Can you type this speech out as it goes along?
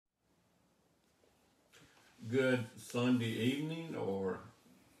good Sunday evening or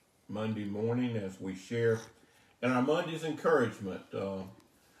Monday morning as we share in our Monday's encouragement.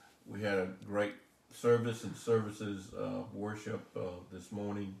 We had a great service and services worship this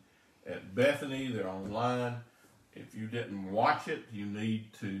morning at Bethany. They're online. If you didn't watch it, you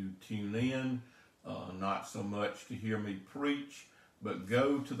need to tune in, not so much to hear me preach, but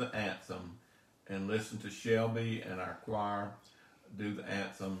go to the anthem and listen to Shelby and our choir do the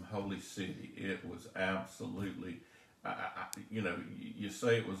anthem, Holy City. It was absolutely, you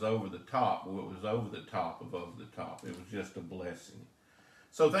say it was over the top. Well, it was over the top of over the top. It was just a blessing.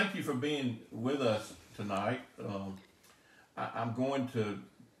 So thank you for being with us tonight. I'm going to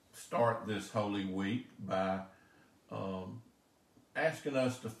start this Holy Week by asking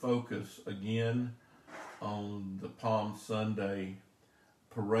us to focus again on the Palm Sunday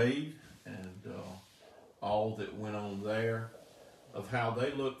parade and all that went on there, of how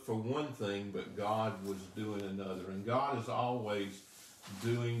they looked for one thing, but God was doing another. And God is always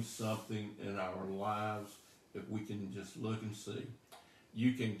doing something in our lives if we can just look and see.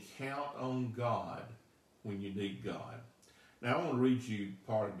 You can count on God when you need God. Now, I want to read you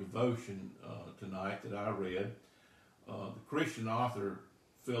part of devotion tonight that I read. The Christian author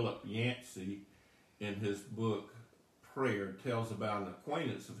Philip Yancey, in his book Prayer, tells about an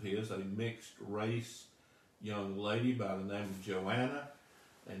acquaintance of his, a mixed race young lady by the name of Joanna.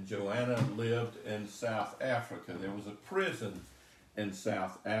 And Joanna lived in South Africa. There was a prison in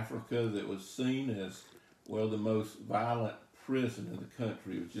South Africa that was seen as, well, the most violent prison in the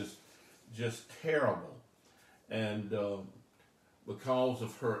country. It was just terrible. And because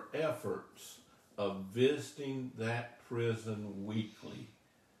of her efforts of visiting that prison weekly,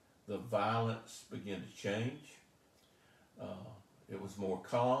 the violence began to change. It was more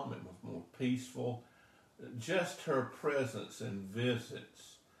calm. It was more peaceful. Just her presence and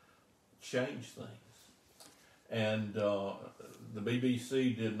visits changed things. And the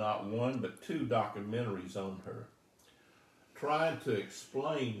BBC did not one but two documentaries on her. Trying to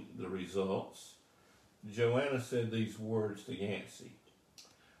explain the results, Joanna said these words to Yancey.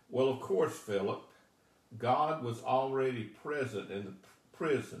 Well, of course, Philip, God was already present in the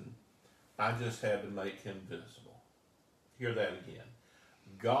prison. I just had to make him visible. Hear that again.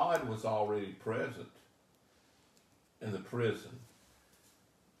 God was already present in the prison.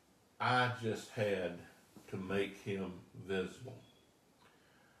 I just had to make him visible.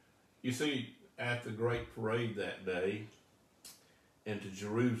 You see, at the great parade that day into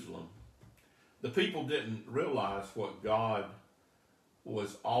Jerusalem, the people didn't realize what God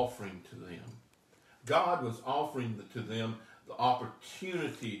was offering to them. God was offering to them the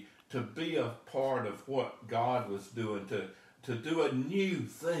opportunity to be a part of what God was doing, to do a new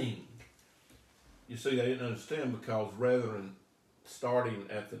thing. You see, they didn't understand, because rather than starting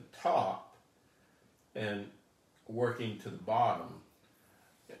at the top and working to the bottom,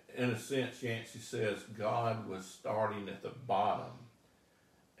 in a sense, Yancey says, God was starting at the bottom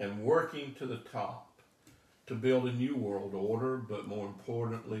and working to the top to build a new world order, but more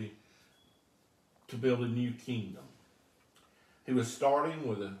importantly, to build a new kingdom. He was starting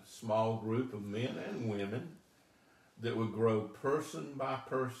with a small group of men and women that would grow person by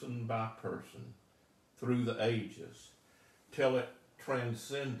person by person through the ages till it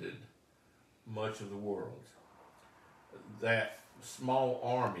transcended much of the world. That small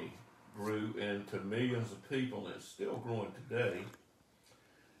army grew into millions of people, and it's still growing today.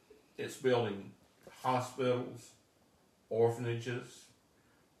 It's building hospitals, orphanages,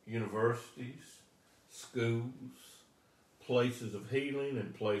 universities, schools, places of healing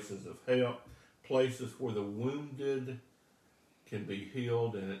and places of help, places where the wounded can be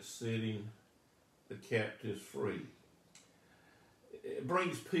healed, and it's setting the captives free. It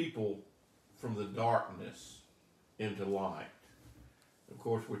brings people from the darkness into light. Of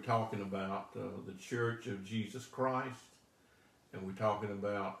course, we're talking about the Church of Jesus Christ, and we're talking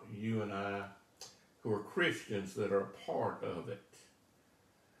about you and I who are Christians that are a part of it.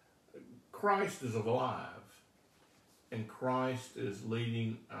 Christ is alive, and Christ is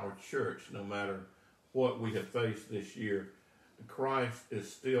leading our church. No matter what we have faced this year, Christ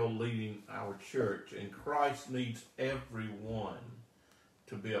is still leading our church, and Christ needs everyone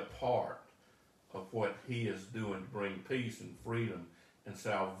to be a part of what he is doing to bring peace and freedom and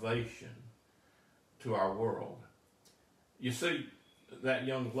salvation to our world. You see, that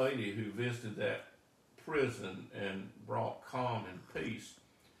young lady who visited that prison and brought calm and peace,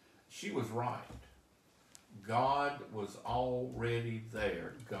 she was right. God was already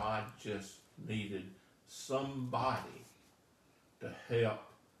there. God just needed somebody to help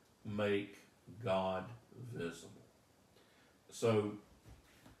make God visible. So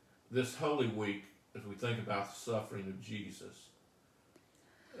this Holy Week, as we think about the suffering of Jesus,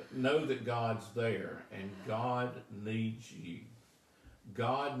 know that God's there and God needs you.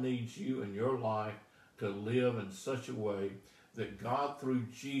 God needs you in your life to live in such a way that God, through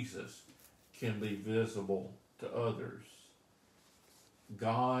Jesus, can be visible to others.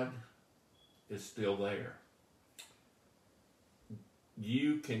 God is still there.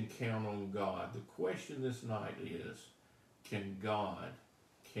 You can count on God. The question this night is, can God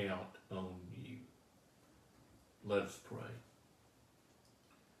count on you? Let us pray.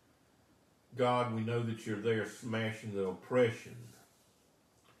 God, we know that you're there smashing the oppression,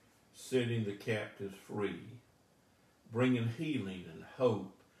 setting the captives free, bringing healing and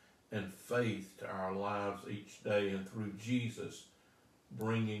hope and faith to our lives each day, and through Jesus,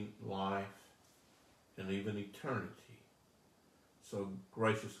 bringing life and even eternity. So,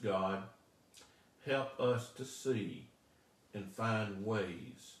 gracious God, help us to see and find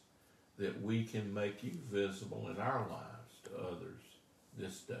ways that we can make you visible in our lives to others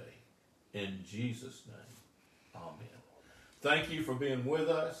this day. In Jesus' name, amen. Thank you for being with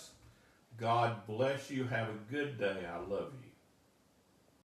us. God bless you. Have a good day. I love you.